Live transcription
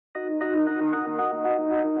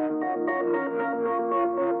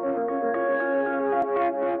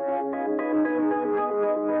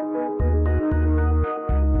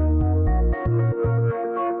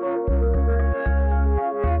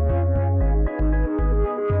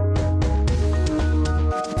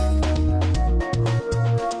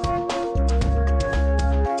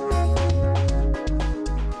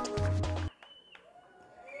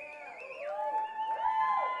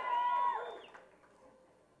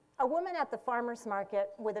A woman at the farmer's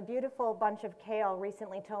market with a beautiful bunch of kale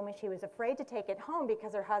recently told me she was afraid to take it home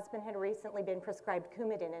because her husband had recently been prescribed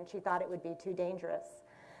Coumadin and she thought it would be too dangerous.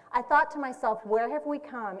 I thought to myself, where have we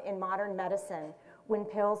come in modern medicine when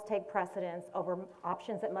pills take precedence over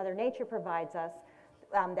options that Mother Nature provides us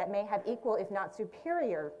that may have equal, if not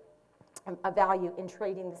superior, value in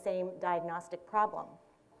treating the same diagnostic problem?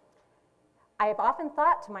 I have often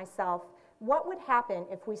thought to myself, what would happen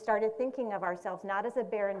if we started thinking of ourselves not as a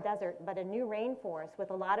barren desert, but a new rainforest with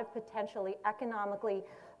a lot of potentially economically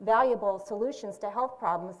valuable solutions to health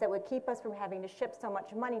problems that would keep us from having to ship so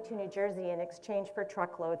much money to New Jersey in exchange for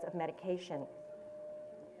truckloads of medication?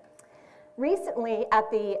 Recently, at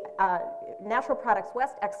the Natural Products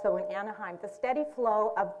West Expo in Anaheim, the steady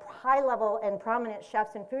flow of high-level and prominent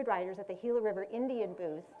chefs and food writers at the Gila River Indian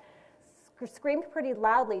booth screamed pretty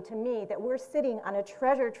loudly to me that we're sitting on a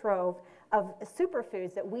treasure trove of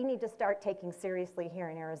superfoods that we need to start taking seriously here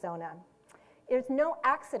in Arizona. It's no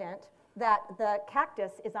accident that the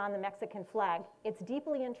cactus is on the Mexican flag. It's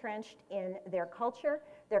deeply entrenched in their culture,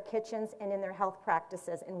 their kitchens, and in their health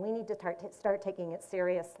practices, and we need to start taking it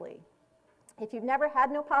seriously. If you've never had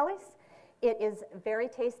nopales, it is very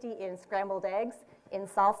tasty in scrambled eggs, in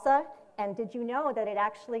salsa, and did you know that it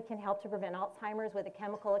actually can help to prevent Alzheimer's with a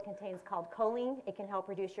chemical it contains called choline? It can help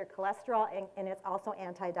reduce your cholesterol, and it's also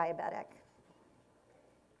anti-diabetic.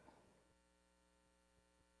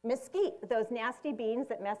 Mesquite, those nasty beans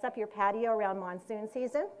that mess up your patio around monsoon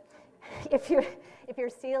season. If you're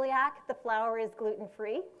celiac, the flour is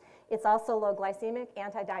gluten-free. It's also low glycemic,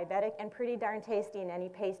 anti-diabetic, and pretty darn tasty in any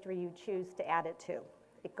pastry you choose to add it to.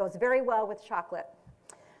 It goes very well with chocolate.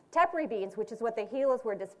 Tepary beans, which is what the Gilas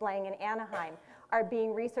were displaying in Anaheim, are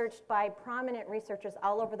being researched by prominent researchers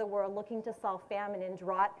all over the world looking to solve famine in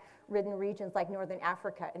drought-ridden regions like Northern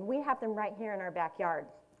Africa. And we have them right here in our backyard.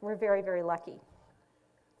 We're very, very lucky.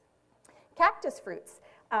 Cactus fruits.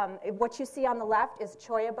 What you see on the left is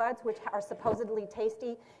cholla buds, which are supposedly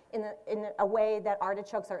tasty in a way that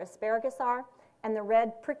artichokes or asparagus are. And the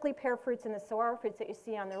red prickly pear fruits and the saguaro fruits that you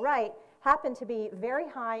see on the right happen to be very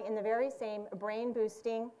high in the very same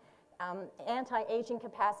brain-boosting, anti-aging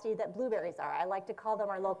capacity that blueberries are. I like to call them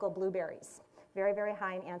our local blueberries. Very, very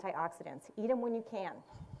high in antioxidants. Eat them when you can.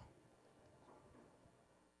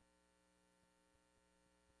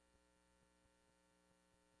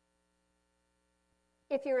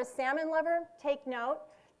 If you're a salmon lover, take note.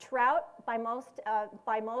 Trout, by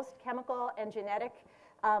most chemical and genetic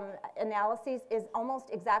analyses, is almost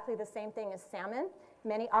exactly the same thing as salmon.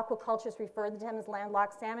 Many aquaculturists refer to them as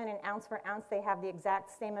landlocked salmon, and ounce for ounce they have the exact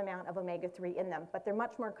same amount of omega-3 in them, but they're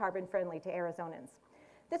much more carbon friendly to Arizonans.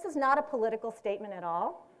 This is not a political statement at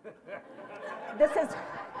all. This is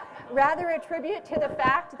rather a tribute to the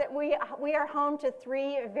fact that we are home to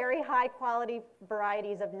 3 very high quality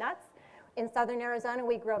varieties of nuts. In southern Arizona,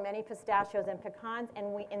 we grow many pistachios and pecans, and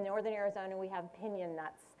in northern Arizona, we have piñon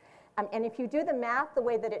nuts. And if you do the math the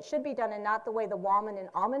way that it should be done and not the way the walnut and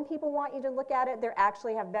almond people want you to look at it, they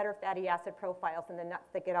actually have better fatty acid profiles than the nuts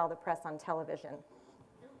that get all the press on television.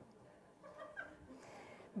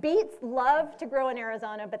 Beets love to grow in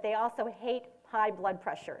Arizona, but they also hate high blood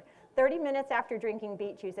pressure. 30 minutes after drinking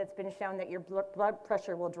beet juice, it's been shown that your blood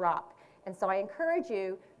pressure will drop. And so I encourage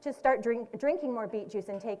you to start drinking more beet juice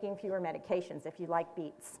and taking fewer medications if you like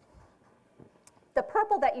beets. The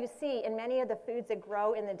purple that you see in many of the foods that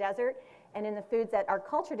grow in the desert and in the foods that are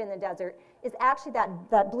cultured in the desert is actually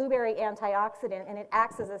that blueberry antioxidant, and it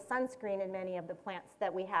acts as a sunscreen in many of the plants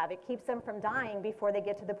that we have. It keeps them from dying before they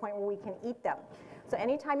get to the point where we can eat them. So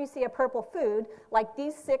anytime you see a purple food, like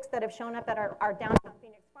these 6 that have shown up at our downtown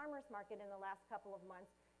Phoenix Farmers Market in the last couple of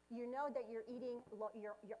months, you know that you're eating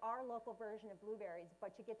our local version of blueberries,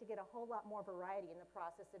 but you get a whole lot more variety in the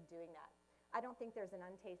process of doing that. I don't think there's an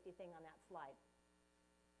untasty thing on that slide.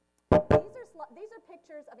 These are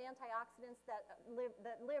pictures of antioxidants that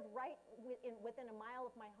live right within a mile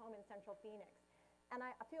of my home in central Phoenix. And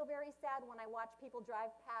I feel very sad when I watch people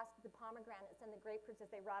drive past the pomegranates and the grapefruits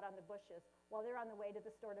as they rot on the bushes while they're on the way to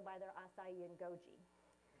the store to buy their acai and goji.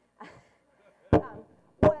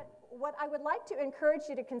 What I would like to encourage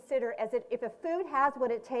you to consider is that if a food has what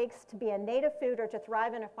it takes to be a native food or to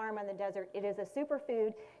thrive in a farm on the desert, it is a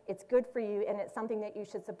superfood, it's good for you, and it's something that you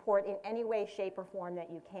should support in any way, shape, or form that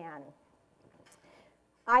you can.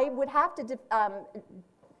 I would have to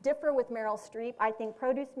differ with Meryl Streep. I think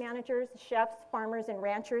produce managers, chefs, farmers, and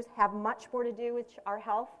ranchers have much more to do with our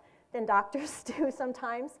health than doctors do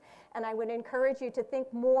sometimes. And I would encourage you to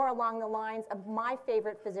think more along the lines of my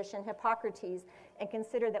favorite physician, Hippocrates, and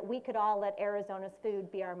consider that we could all let Arizona's food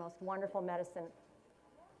be our most wonderful medicine.